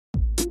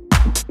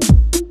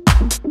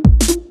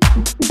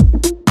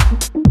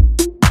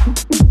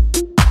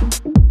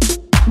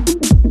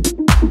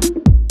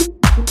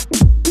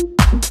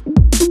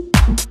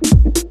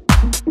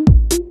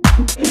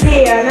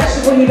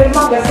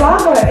много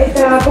славы,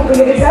 это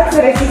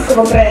популяризация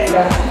российского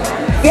бренда.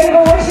 В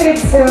первую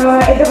очередь,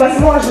 это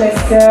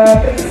возможность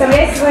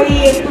представлять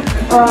свои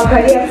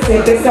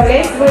коллекции,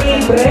 представлять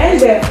свои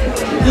бренды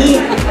и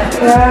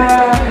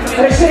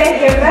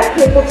расширять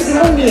географию по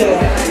всему миру.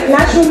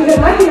 Наши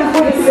универмаги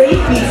находятся и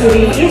в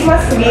Питере, и в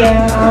Москве,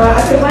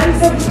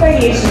 открываемся в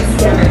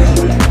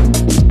Сквореченске.